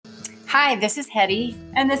Hi, this is Hetty.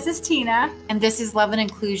 And this is Tina. And this is Love and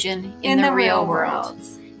Inclusion in the Real World.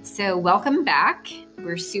 So welcome back.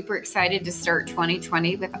 We're super excited to start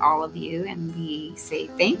 2020 with all of you. And we say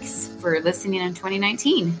thanks for listening in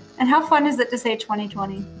 2019. And how fun is it to say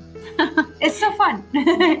 2020? It's so fun.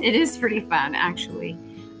 It is pretty fun, actually.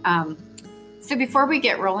 So before we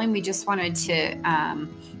get rolling, we just wanted to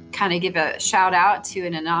kind of give a shout out to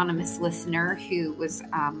an anonymous listener who was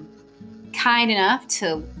kind enough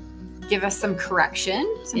to give us some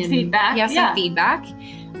correction. Some feedback. Yeah, some feedback.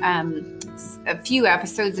 A few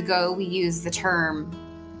episodes ago, I used the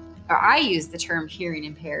term hearing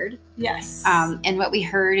impaired. Yes. And what we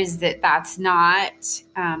heard is that that's not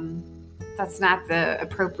the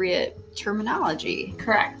appropriate terminology.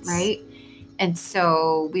 Correct. Right? And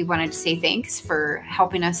so we wanted to say thanks for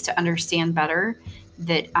helping us to understand better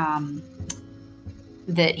that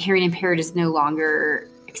that hearing impaired is no longer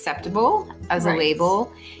acceptable as a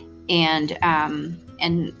label, and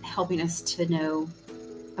helping us to know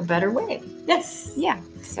a better way. Yes. Yeah.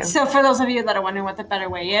 So for those of you that are wondering what the better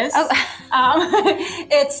way is,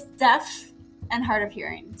 it's deaf and hard of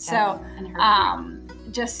hearing.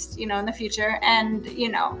 Just, in the future, and,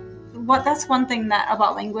 that's one thing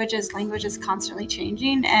about language is constantly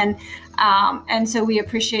changing. And so we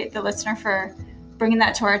appreciate the listener for bringing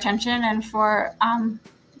that to our attention and for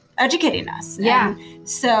educating us. Yeah. And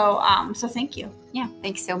so thank you. Yeah.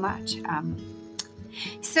 Thanks so much.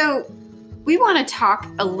 So we want to talk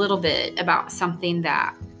a little bit about something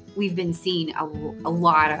that we've been seeing a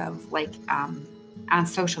lot of, like on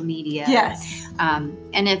social media. Yes.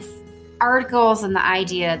 And it's articles and the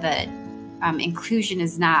idea that inclusion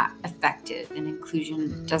is not effective and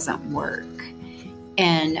inclusion doesn't work.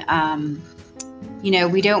 And,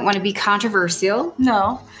 we don't want to be controversial.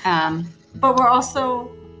 No. But we're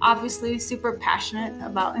also obviously super passionate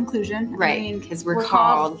about inclusion. Right. Because we're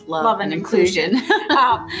called Love and Inclusion.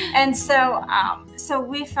 And so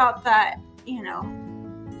we felt that,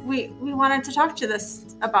 we wanted to talk to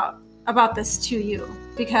this about this to you,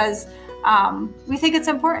 because we think it's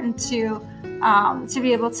important to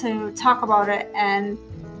be able to talk about it and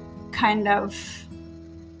kind of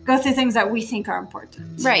go through things that we think are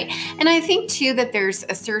important. Right. And I think too that there's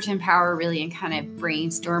a certain power really in kind of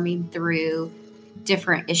brainstorming through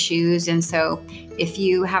different issues. And so if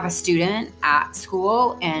you have a student at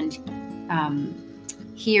school and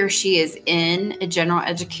he or she is in a general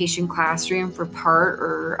education classroom for part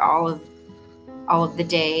or all of the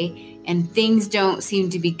day, and things don't seem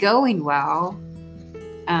to be going well,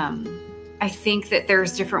 I think that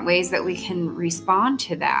there's different ways that we can respond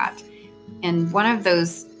to that. And one of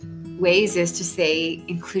those ways is to say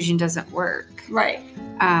inclusion doesn't work. Right.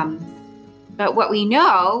 But what we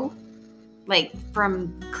know, like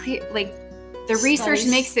from clear, like the research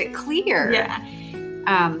makes it clear,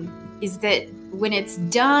 is that when it's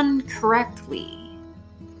done correctly,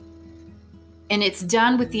 and it's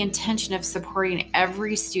done with the intention of supporting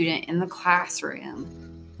every student in the classroom,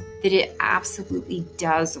 that it absolutely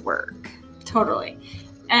does work. Totally.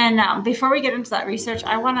 And before we get into that research,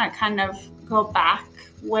 I want to kind of go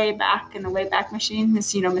way back in the Wayback Machine,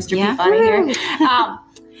 Mr. Peabody here,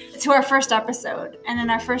 to our first episode. And in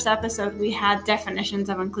our first episode, we had definitions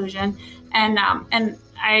of inclusion. And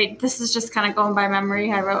this is just kind of going by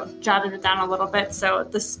memory. I jotted it down a little bit. So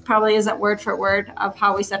this probably isn't word for word of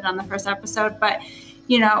how we said it on the first episode. But,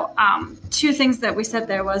 two things that we said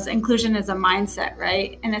there was inclusion is a mindset,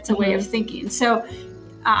 right? And it's a way of thinking. So,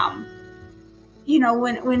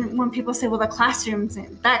 when people say, well, that classroom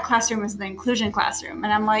is the inclusion classroom.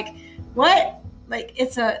 And I'm like, what? Like,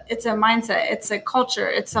 it's a mindset, it's a culture,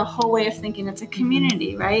 it's a whole way of thinking, it's a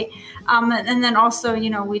community, right? And then also,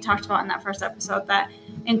 we talked about in that first episode that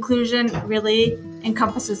inclusion really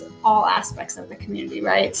encompasses all aspects of the community,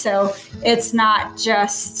 right? So it's not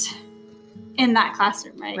just in that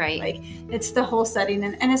classroom, right? Right. Like, it's the whole setting,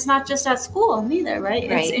 and it's not just at school neither, right?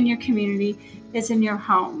 It's in your community, it's in your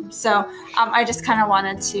home. So I just kind of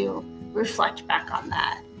wanted to reflect back on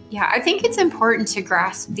that. Yeah, I think it's important to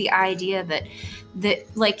grasp the idea that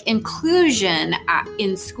like inclusion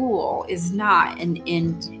in school is not an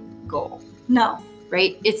end goal. No.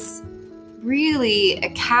 Right? It's really a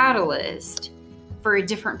catalyst for a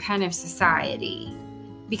different kind of society,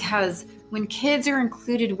 because when kids are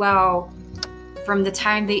included well from the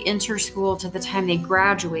time they enter school to the time they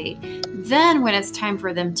graduate, then when it's time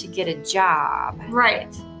for them to get a job,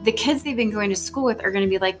 right, the kids they've been going to school with are going to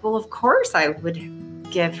be like, well, of course I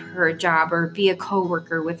would give her a job or be a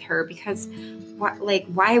coworker with her, because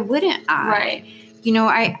why wouldn't I? Right.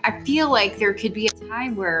 I feel like there could be a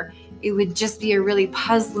time where it would just be a really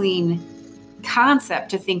puzzling concept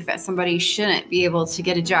to think that somebody shouldn't be able to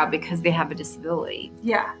get a job because they have a disability.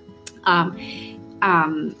 Yeah.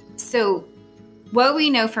 So what we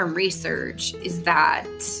know from research is that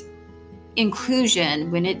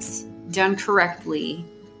inclusion, when it's done correctly,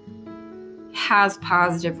 has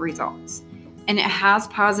positive results. And it has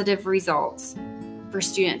positive results for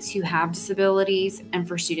students who have disabilities and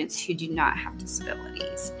for students who do not have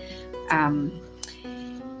disabilities. And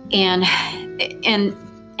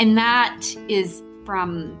that is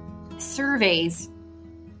from surveys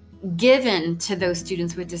given to those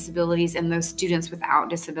students with disabilities and those students without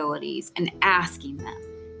disabilities and asking them.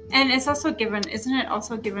 And it's also given, isn't it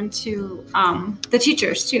also given to the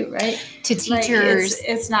teachers too, right? To teachers. Like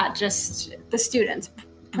it's not just the students.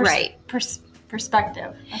 Right.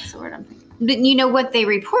 Perspective. That's the word I'm thinking. But what they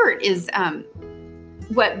report is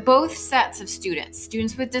what both sets of students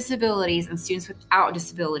with disabilities and students without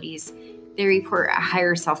disabilities, they report a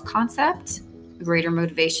higher self-concept, a greater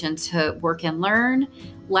motivation to work and learn,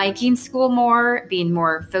 liking school more, being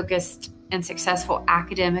more focused and successful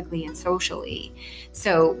academically and socially.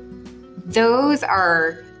 So those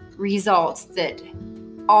are results that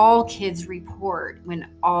all kids report when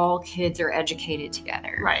all kids are educated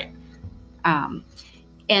together. Right. And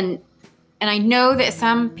I know that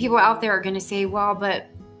some people out there are going to say, well,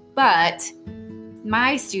 but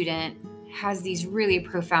my student has these really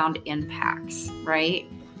profound impacts, right?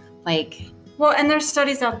 Well, and there's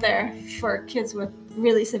studies out there for kids with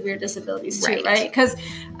really severe disabilities too, right? Because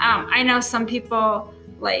I know some people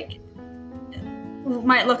might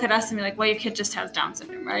look at us and be like, well, your kid just has Down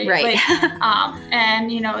syndrome, right? Right. And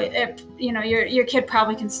your kid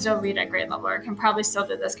probably can still read at grade level, or can probably still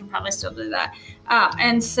do this, can probably still do that.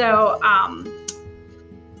 And so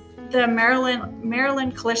the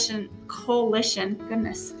Maryland Coalition,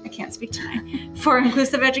 goodness, I can't speak tonight, for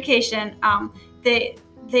Inclusive Education, they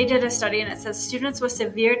did a study, and it says students with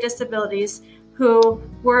severe disabilities who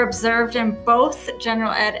were observed in both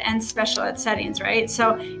general ed and special ed settings, right?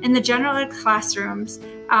 So in the general ed classrooms,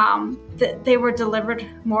 they were delivered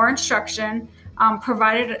more instruction,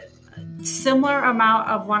 provided a similar amount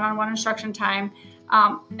of one-on-one instruction time,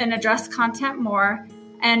 and addressed content more,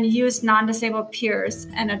 and used non-disabled peers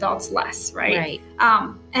and adults less, right?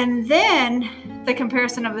 And then the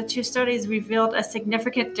comparison of the two studies revealed a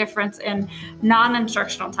significant difference in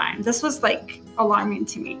non-instructional time. This was alarming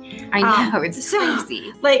to me. I know, it's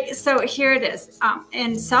crazy. So here it is.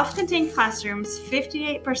 In self-contained classrooms,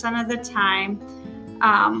 58% of the time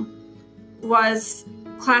was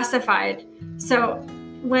classified. So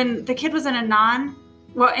when the kid was in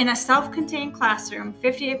a self-contained classroom,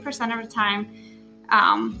 58% of the time,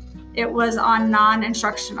 it was on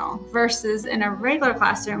non-instructional, versus in a regular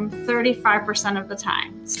classroom, 35% of the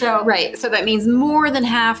time. So right. So that means more than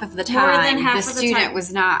half of the time, the student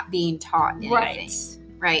was not being taught anything.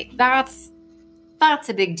 Right. That's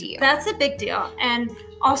a big deal. That's a big deal. And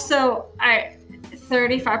also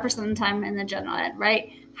 35% of the time in the general ed, right?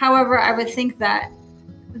 However, I would think that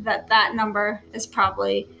number is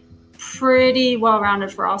probably pretty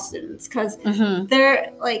well-rounded for all students, because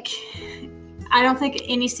they're I don't think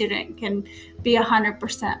any student can be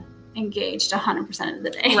 100% engaged 100% of the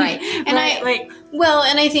day. Right. And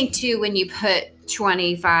I think too, when you put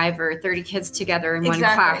 25 or 30 kids together in one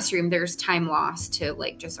classroom, there's time lost to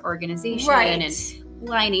just organization and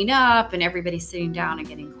lining up and everybody sitting down and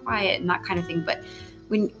getting quiet and that kind of thing. But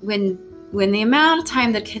when the amount of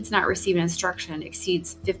time the kid's not receiving instruction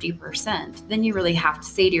exceeds 50%, then you really have to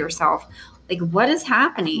say to yourself, what is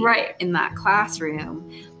happening in that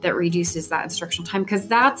classroom that reduces that instructional time? Because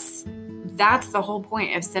that's the whole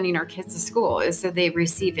point of sending our kids to school, is so they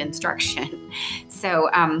receive instruction. So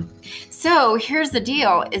here's the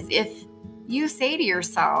deal, is if you say to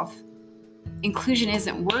yourself, inclusion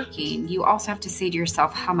isn't working, you also have to say to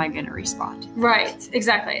yourself, how am I going to respond? Right,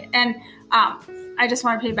 exactly. And I just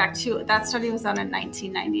want to piggyback too, that study was done in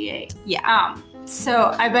 1998. Yeah.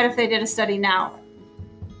 So I bet if they did a study now,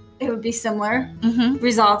 it would be similar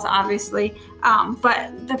results, obviously.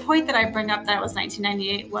 But the point that I bring up that it was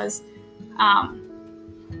 1998 was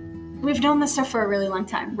we've known this stuff for a really long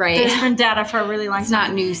time. Right. There's been data for a really long time. It's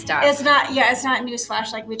not new stuff. It's not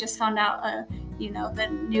newsflash. We just found out, the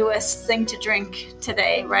newest thing to drink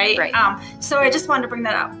today, right? Right. So I just wanted to bring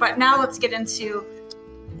that up. But now let's get into,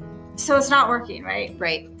 so it's not working, right?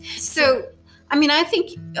 Right. So I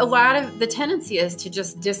think a lot of the tendency is to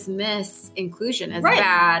just dismiss inclusion as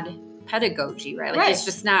bad pedagogy, right? It's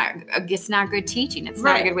just not good teaching. It's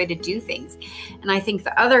not a good way to do things. And I think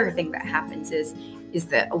the other thing that happens is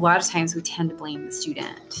that a lot of times we tend to blame the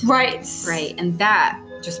student. Right. Right. And that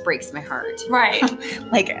just breaks my heart. Right.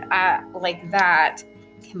 That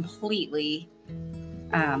completely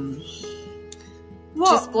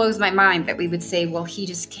just blows my mind that we would say, well, he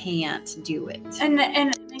just can't do it. And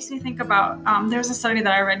it makes me think about, there's a study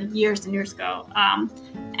that I read years and years ago.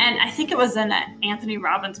 And I think it was in an Anthony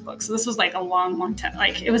Robbins book. So this was like a long time.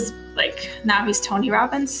 Like it was like, now he's Tony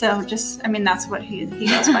Robbins. So that's what he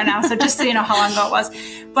goes by now. So just so you know how long ago it was.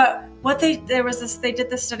 But they did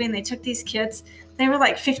this study and they took these kids. They were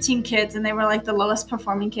like 15 kids and they were like the lowest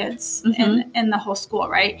performing kids in the whole school,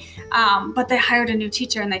 right? But they hired a new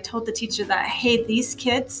teacher and they told the teacher that, hey, these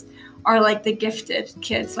kids are like the gifted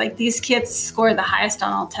kids. Like these kids score the highest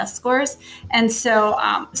on all test scores. And so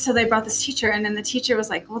they brought this teacher in and the teacher was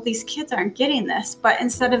like, well, these kids aren't getting this. But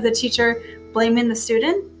instead of the teacher blaming the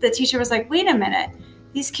student, the teacher was like, wait a minute.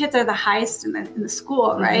 These kids are the highest in the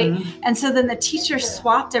school, right? And so then the teacher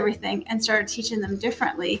swapped everything and started teaching them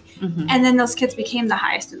differently. And then those kids became the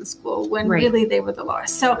highest in the school when really they were the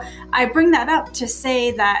lowest. So I bring that up to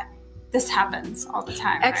say that this happens all the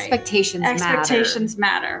time. Expectations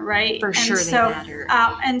matter, right? For sure, they matter.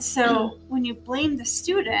 And so when you blame the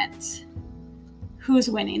student, who's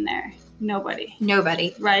winning there? Nobody,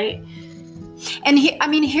 right? And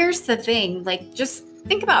here's the thing: like, just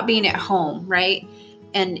think about being at home, right?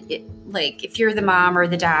 And if you're the mom or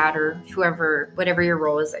the dad or whoever, whatever your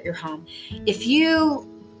role is at your home,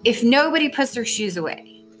 if nobody puts their shoes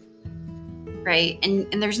away, right?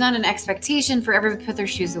 And there's not an expectation for everybody to put their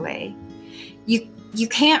shoes away, you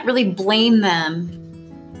can't really blame them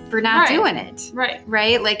for not doing it.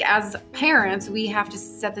 Right? Like as parents, we have to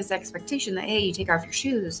set this expectation that, hey, you take off your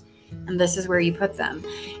shoes and this is where you put them.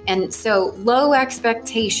 And so low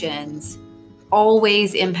expectations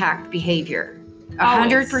always impact behavior.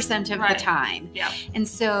 100% of the time. Yeah. And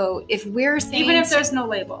so if we're saying, even if there's no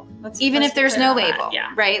label,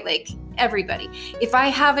 right? Like everybody, if I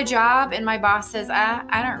have a job and my boss says,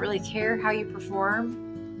 I don't really care how you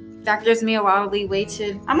perform, that gives me a lot of leeway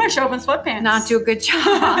to, I'm going to show up in sweatpants, not do a good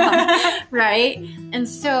job. Right. And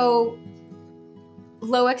so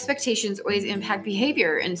low expectations always impact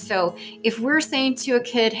behavior. And so if we're saying to a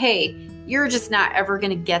kid, hey, you're just not ever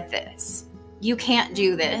going to get this. You can't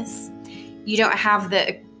do this. You don't have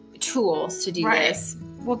the tools to do this.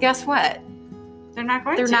 Well, guess what? They're not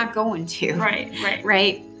going to.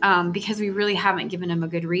 Right. Because we really haven't given them a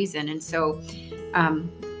good reason. And so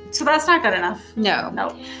that's not good enough.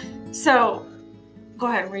 No. So go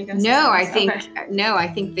ahead. Were you going to say I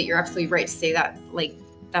think that you're absolutely right to say that. Like,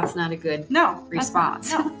 that's not a good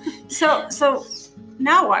response. No. So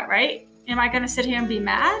now what, right? Am I going to sit here and be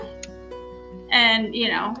mad? And,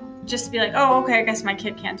 just be like, oh, okay, I guess my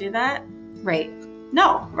kid can't do that. Right.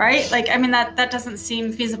 No, right? Like, that doesn't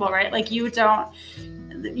seem feasible, right? Like you don't,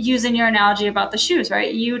 using your analogy about the shoes,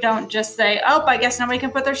 right? You don't just say, oh, I guess nobody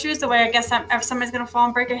can put their shoes away. I guess somebody's going to fall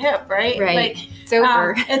and break a hip, right? Right. Like, it's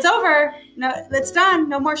over. It's over. No, it's done.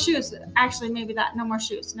 No more shoes. Actually, maybe no more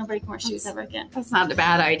shoes. Nobody can wear shoes ever again. That's not a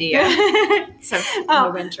bad idea. Except in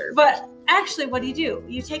the winter. But actually, what do?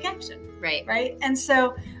 You take action. Right. Right. And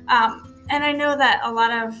so, and I know that a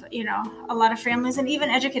lot of families and even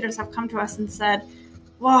educators have come to us and said,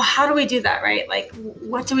 well, how do we do that, right? Like,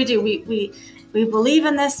 what do? We believe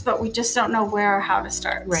in this, but we just don't know where or how to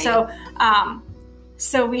start. Right.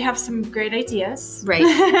 So we have some great ideas. Right.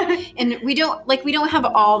 And we don't have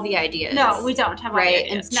all the ideas. No, we don't have all the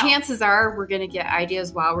ideas. And chances are we're going to get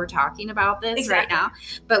ideas while we're talking about this right now.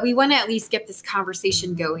 But we want to at least get this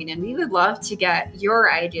conversation going, and we would love to get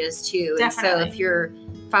your ideas too. Definitely. And so if you're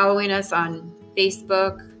following us on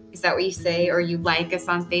Facebook, is that what you say? Or you like us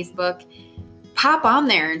on Facebook? Pop on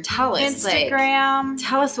there and tell us. Instagram.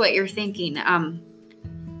 Tell us what you're thinking.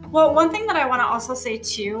 Well, one thing that I want to also say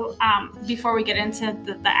too, before we get into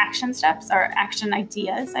the action steps or action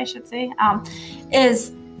ideas, I should say,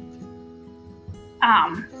 is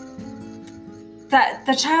that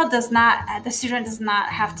the student does not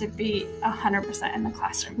have to be 100% in the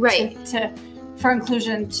classroom. Right. For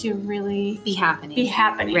inclusion to really be happening,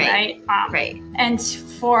 right? Right. And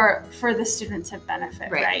for the student to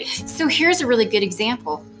benefit, right? So here's a really good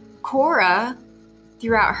example. Cora,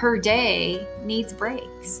 throughout her day, needs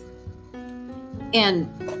breaks.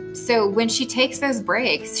 And so when she takes those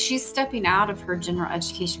breaks, she's stepping out of her general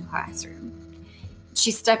education classroom.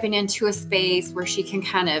 She's stepping into a space where she can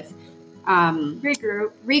kind of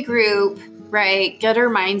regroup, right? Get her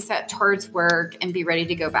mindset towards work and be ready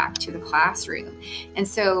to go back to the classroom. And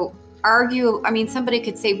so somebody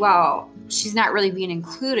could say, well, she's not really being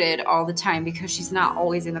included all the time because she's not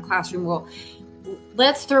always in the classroom. Well,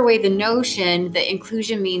 let's throw away the notion that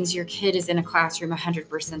inclusion means your kid is in a classroom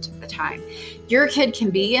 100% of the time. Your kid can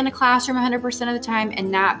be in a classroom 100% of the time and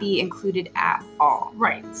not be included at all.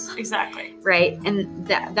 Right. Exactly. Right. And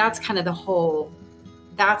that's kind of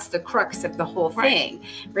that's the crux of the whole thing,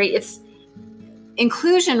 right?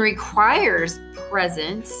 Inclusion requires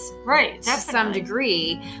presence, right, to some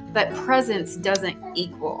degree, but presence doesn't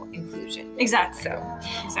equal inclusion. Exactly.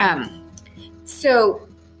 So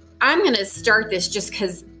I'm going to start this just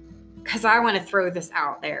because I want to throw this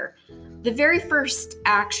out there. The very first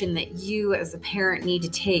action that you as a parent need to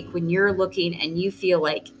take when you're looking and you feel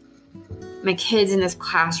like my kid's in this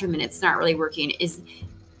classroom and it's not really working is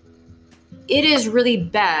it is really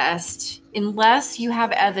best, unless you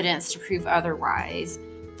have evidence to prove otherwise,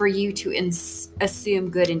 for you to assume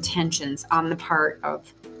good intentions on the part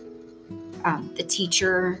of the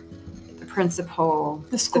teacher, the principal,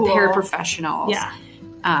 the school, the paraprofessionals. Yeah.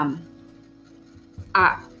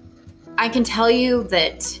 I can tell you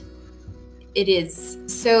that it is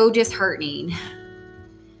so disheartening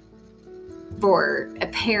for a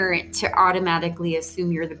parent to automatically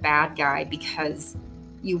assume you're the bad guy because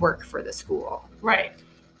you work for the school. Right.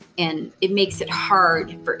 And it makes it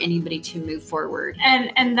hard for anybody to move forward.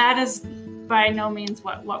 And that is by no means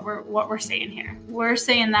what we're saying here. We're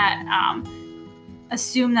saying that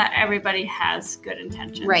assume that everybody has good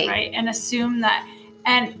intentions, right? And assume that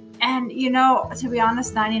and to be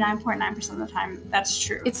honest, 99.9% of the time that's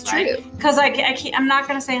true. It's right? true. Because I'm not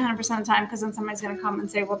going to say 100% of the time because then somebody's going to come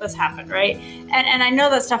and say, well, this happened, right? And I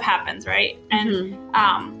know that stuff happens, right? And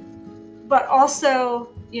but also,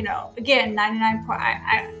 again, 99.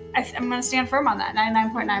 I'm going to stand firm on that.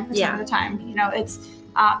 99.9% of the time,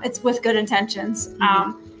 it's with good intentions.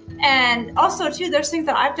 And also too, there's things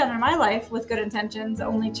that I've done in my life with good intentions,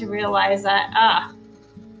 only to realize that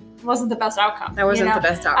it wasn't the best outcome. That wasn't the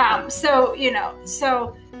best outcome. So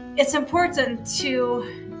it's important to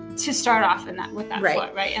start off with that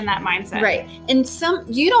foot, right, in that mindset, right. And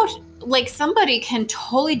somebody can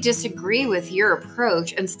totally disagree with your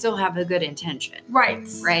approach and still have a good intention. Right.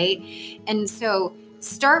 And so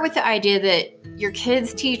start with the idea that your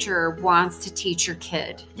kid's teacher wants to teach your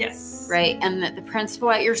kid. Yes. Right. And that the principal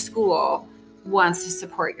at your school wants to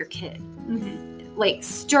support your kid.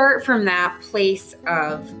 Start from that place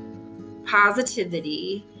of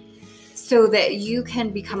positivity so that you can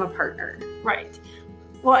become a partner. Right.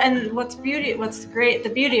 Well, and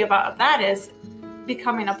the beauty about that is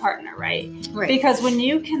becoming a partner, right? Because when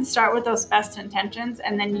you can start with those best intentions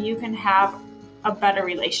and then you can have a better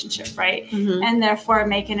relationship, right? And therefore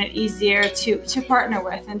making it easier to partner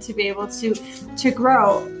with and to be able to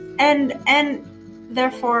grow. And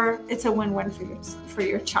therefore it's a win-win for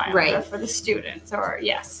your child, right, or for the students, or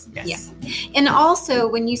yes. Yeah. And also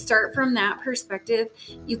when you start from that perspective,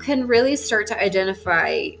 you can really start to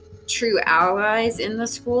identify true allies in the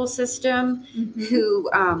school system who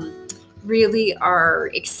really are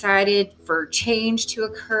excited for change to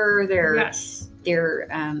occur. They're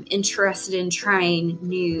interested in trying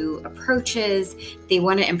new approaches. They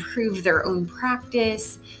want to improve their own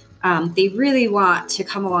practice. They really want to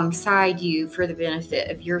come alongside you for the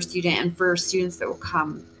benefit of your student and for students that will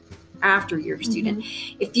come after your student.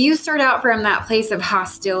 If you start out from that place of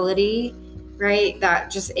hostility, right,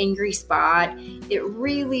 that just angry spot, it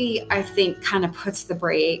really, I think, kind of puts the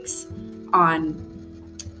brakes on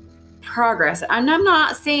progress. And I'm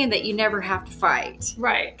not saying that you never have to fight.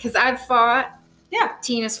 Right. Because I've fought. Yeah.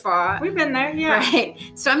 Tina's fought. We've been there. Yeah. Right.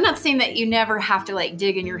 So I'm not saying that you never have to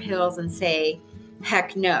dig in your heels and say,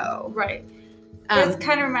 heck no. Right. This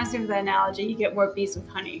kind of reminds me of the analogy, you get more bees with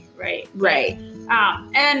honey, right? Right.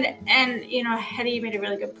 And Hetty made a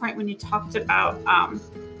really good point when you talked about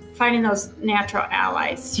finding those natural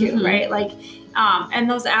allies too, right? And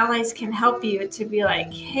those allies can help you to be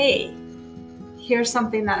like, hey, here's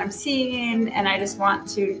something that I'm seeing and I just want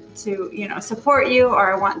to support you,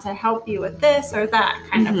 or I want to help you with this or that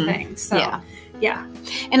kind of thing. So yeah.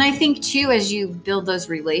 And I think too, as you build those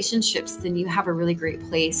relationships, then you have a really great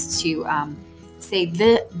place to say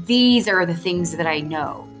these are the things that I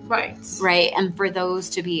know. Right. And for those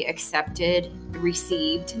to be accepted,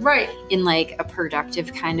 received, right, in a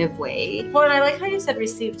productive kind of way. Well, and I like how you said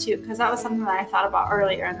received too, because that was something that I thought about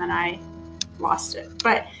earlier and then I lost it.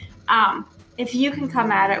 But if you can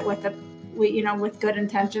come at it with good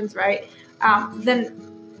intentions, right, then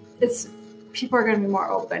people are going to be more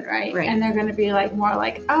open, right? And they're going to be more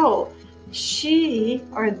like, oh, she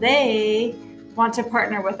or they want to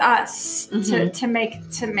partner with us to make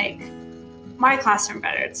my classroom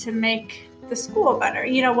better, to make the school better,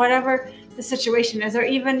 whatever the situation is. Or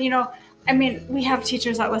even, I mean, we have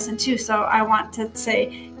teachers that listen too, so I want to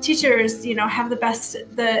say teachers, have the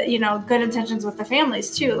good intentions with the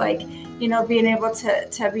families too, like, being able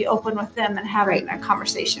to be open with them and having a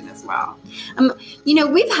conversation as well.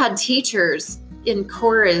 We've had teachers in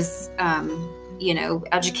Cora's,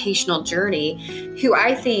 educational journey who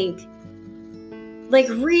I think like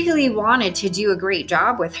really wanted to do a great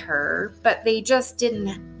job with her, but they just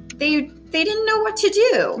didn't, they didn't know what to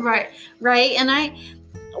do. Right. And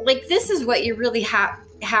this is what you really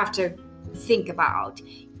have to think about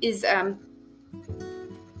is,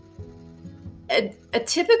 a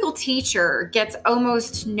typical teacher gets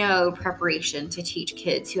almost no preparation to teach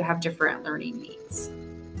kids who have different learning needs,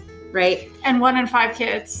 right? And 1 in 5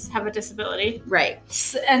 kids have a disability, right?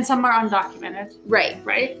 And some are undocumented, right.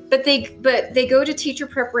 But they go to teacher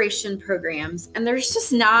preparation programs, and there's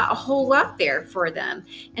just not a whole lot there for them.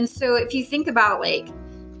 And so if you think about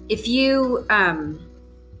if you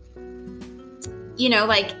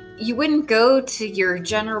you wouldn't go to your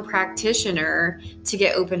general practitioner to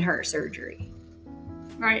get open heart surgery.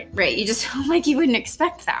 Right. You just you wouldn't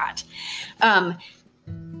expect that. And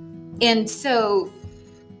so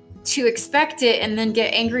to expect it and then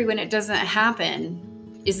get angry when it doesn't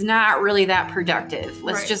happen is not really that productive.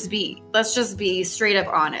 Let's just be straight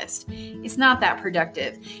up honest. It's not that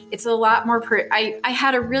productive. It's a lot more. I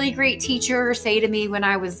had a really great teacher say to me when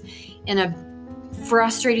I was in a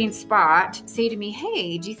frustrating spot, say to me,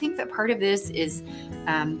 hey, do you think that part of this is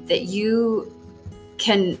that you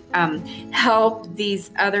can help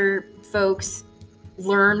these other folks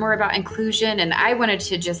learn more about inclusion? And I wanted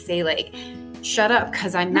to just say shut up,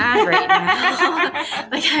 because I'm mad right now.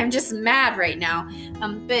 I'm just mad right now.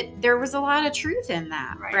 But there was a lot of truth in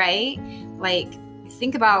that, right?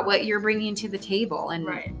 Think about what you're bringing to the table,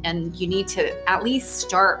 and you need to at least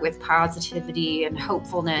start with positivity and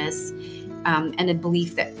hopefulness, and a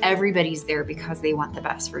belief that everybody's there because they want the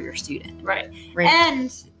best for your student. Right.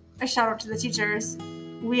 And a shout out to the teachers.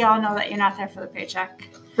 We all know that you're not there for the paycheck.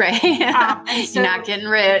 Right. And so you're not getting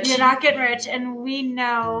rich. And we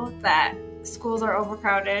know that schools are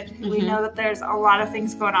overcrowded. Mm-hmm. We know that there's a lot of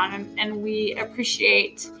things going on, and we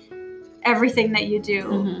appreciate everything that you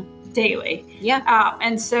do daily. Yeah.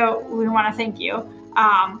 And so we want to thank you.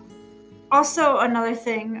 Also,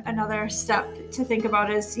 another step to think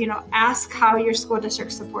about is, ask how your school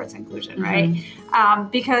district supports inclusion, right?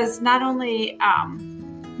 Because not only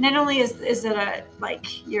is it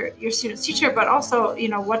your student's teacher, but also,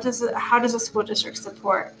 how does a school district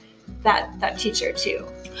support that teacher too?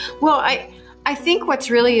 Well, I think what's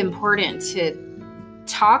really important to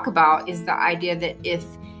talk about is the idea that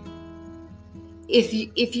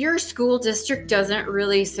if your school district doesn't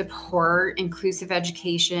really support inclusive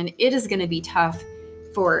education, it is going to be tough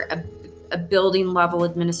for a building level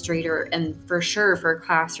administrator, and for sure for a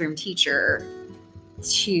classroom teacher,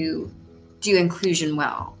 to do inclusion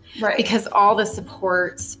well. Right. Because all the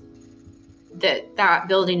supports that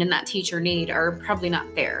building and that teacher need are probably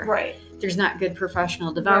not there. Right. There's not good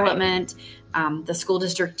professional development. Right. The school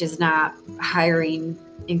district is not hiring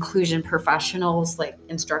inclusion professionals like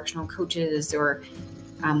instructional coaches or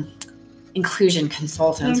inclusion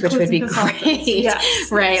consultants, which would be great.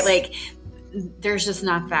 Yes. Right. There's just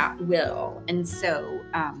not that will. And so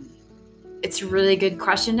it's a really good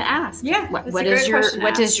question to ask. Yeah. What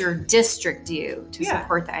does your district do to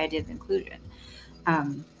support the idea of inclusion?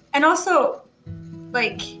 And also,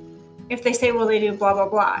 if they say, well, they do blah, blah,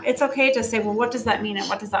 blah, it's okay to say, well, what does that mean? And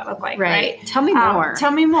what does that look like? Right. Tell me more.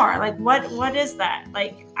 Tell me more. What is that?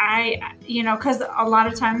 Because a lot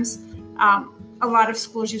of times, a lot of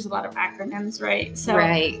schools use a lot of acronyms, right? So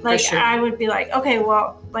for sure. I would be okay,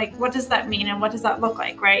 well, what does that mean? And what does that look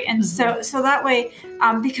like? Right. And so that way,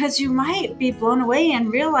 because you might be blown away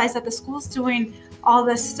and realize that the school's doing all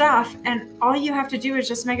this stuff, and all you have to do is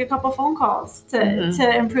just make a couple phone calls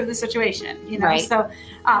to improve the situation, Right. So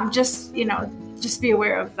just be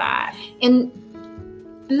aware of that. And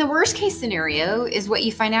the worst case scenario is what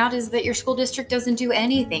you find out is that your school district doesn't do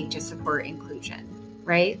anything to support inclusion,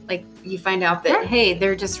 right? You find out that, hey,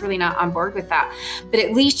 they're just really not on board with that. But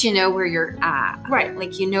at least you know where you're at.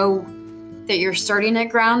 Right. You know that you're starting at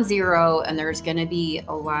ground zero, and there's going to be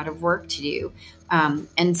a lot of work to do.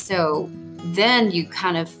 And so then you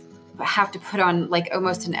kind of have to put on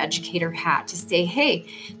almost an educator hat to say, hey,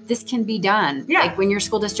 this can be done. Yeah. When your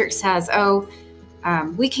school district says,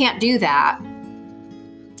 we can't do that,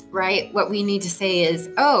 right? What we need to say is,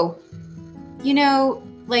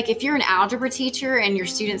 if you're an algebra teacher and your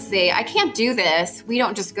students say, I can't do this, we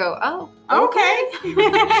don't just go, okay.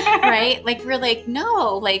 Right? We're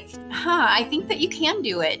no, I think that you can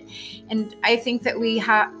do it. And I think that we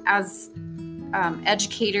have, as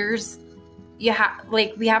educators,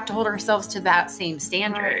 we have to hold ourselves to that same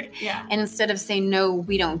standard. Right. Yeah. And instead of saying, no,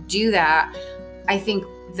 we don't do that, I think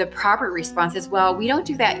the proper response is, well, we don't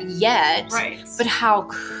do that yet, Right. but how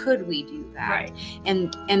could we do that? Right.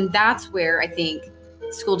 And that's where I think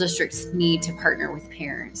school districts need to partner with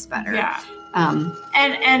parents better. Yeah.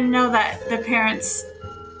 And know that the parents,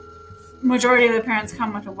 majority of the parents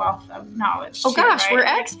come with a wealth of knowledge. Oh too, gosh, right? we're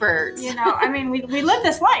experts. You know, I mean, we live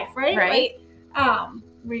this life, right? Right.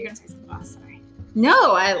 Were you going to say something else? Sorry.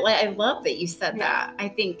 No, I love that you said Yeah. that. I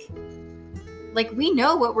think, we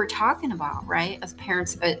know what we're talking about, right? As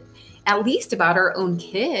parents, at least about our own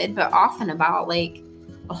kid, but often about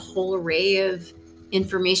a whole array of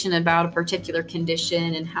information about a particular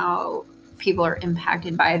condition and how people are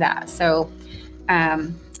impacted by that. So,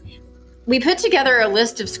 we put together a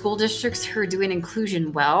list of school districts who are doing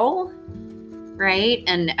inclusion well, right?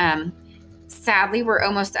 And sadly, we're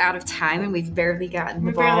almost out of time, and we've barely gotten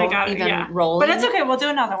the ball rolling. But it's okay. We'll do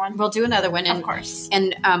another one. We'll do another one, of course.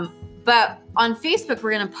 And but on Facebook,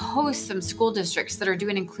 we're going to post some school districts that are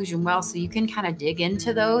doing inclusion well, so you can kind of dig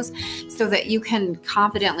into those, so that you can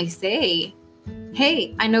confidently say,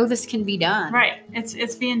 hey, I know this can be done. Right.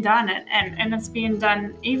 It's being done, and it's being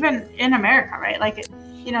done even in America, right?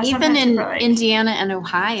 Even in Indiana and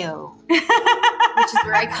Ohio, which is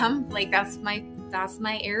where I come. That's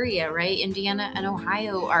my area, right? Indiana and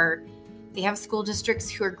Ohio they have school districts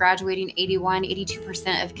who are graduating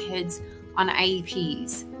 82% of kids on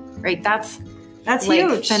IEPs, right? That's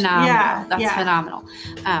huge. Phenomenal. Yeah. That's phenomenal.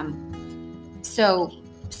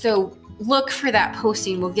 So look for that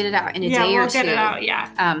posting. We'll get it out in a day or two. Yeah, we'll get it out,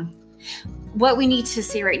 yeah. What we need to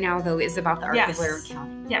say right now, though, is about the Arc of Larimer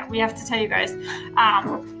County. Yeah, we have to tell you guys.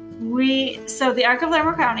 So the Arc of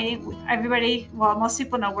Larimer County, most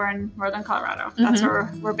people know we're in Northern Colorado. That's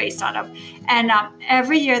where we're based out of. And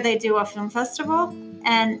every year they do a film festival,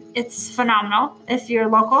 and it's phenomenal. If you're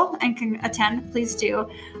local and can attend, please do.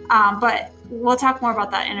 But we'll talk more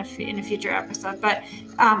about that in a future episode. But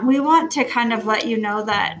we want to kind of let you know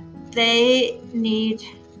that they need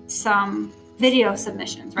some video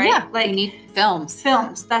submissions, right? Yeah, they need films.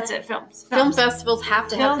 Films, that's it, films. Film festivals have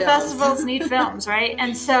to have films. Film festivals need films, right?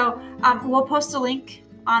 And so we'll post a link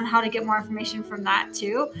on how to get more information from that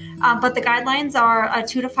too. But the guidelines are a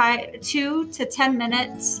 2 to 10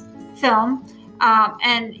 minutes film.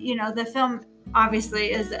 And, the film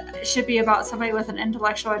obviously should be about somebody with an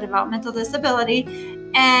intellectual or developmental disability.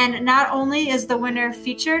 And not only is the winner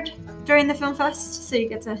featured during the film fest, so you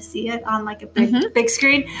get to see it on a big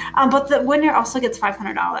screen, but the winner also gets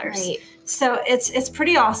 $500. Right. So it's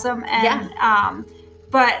pretty awesome. And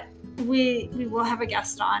but we will have a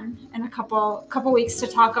guest on in a couple weeks to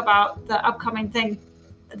talk about the upcoming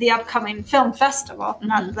film festival,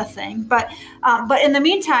 not the thing. But in the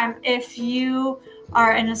meantime, if you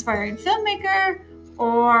are an aspiring filmmaker,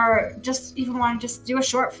 or just even want to just do a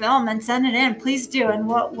short film and send it in, please do. And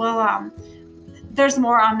we'll there's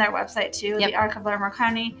more on their website too, the Arc of Larimer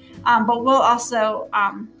County. But we'll also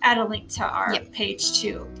add a link to our page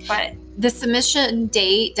too. But the submission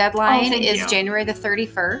deadline is January the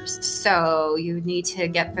 31st. So you need to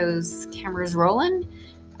get those cameras rolling.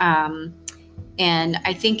 And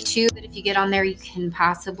I think too that if you get on there, you can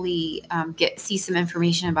possibly see some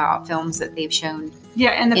information about films that they've shown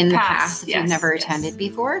in the past if you've never attended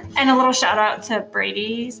before. And a little shout out to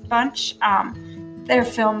Brady's Bunch. Their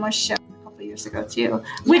film was shown a couple years ago too.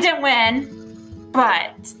 We didn't win,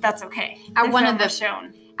 but that's okay. At one of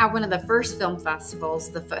the first film festivals,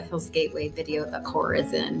 the Foothills Gateway video that Cora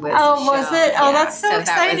is in was was shown. it? Oh, that's so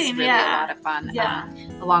exciting. That was really a lot of fun. Yeah.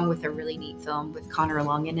 Along with a really neat film with Connor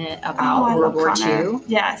Lung in it about World War II.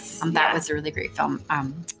 Yes. That was a really great film.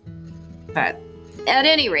 But at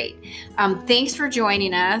any rate, thanks for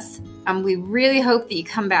joining us. We really hope that you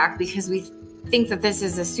come back, because we think that this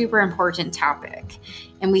is a super important topic,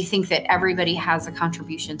 and we think that everybody has a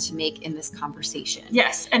contribution to make in this conversation.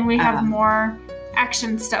 Yes, and we have more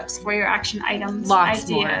action steps for your action items, lots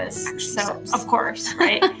ideas. More action steps. Of course,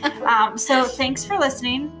 right? So thanks for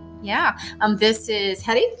listening. Yeah. This is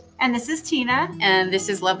Hetty. And this is Tina. And this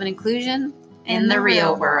is Love and Inclusion in the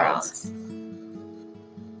Real World.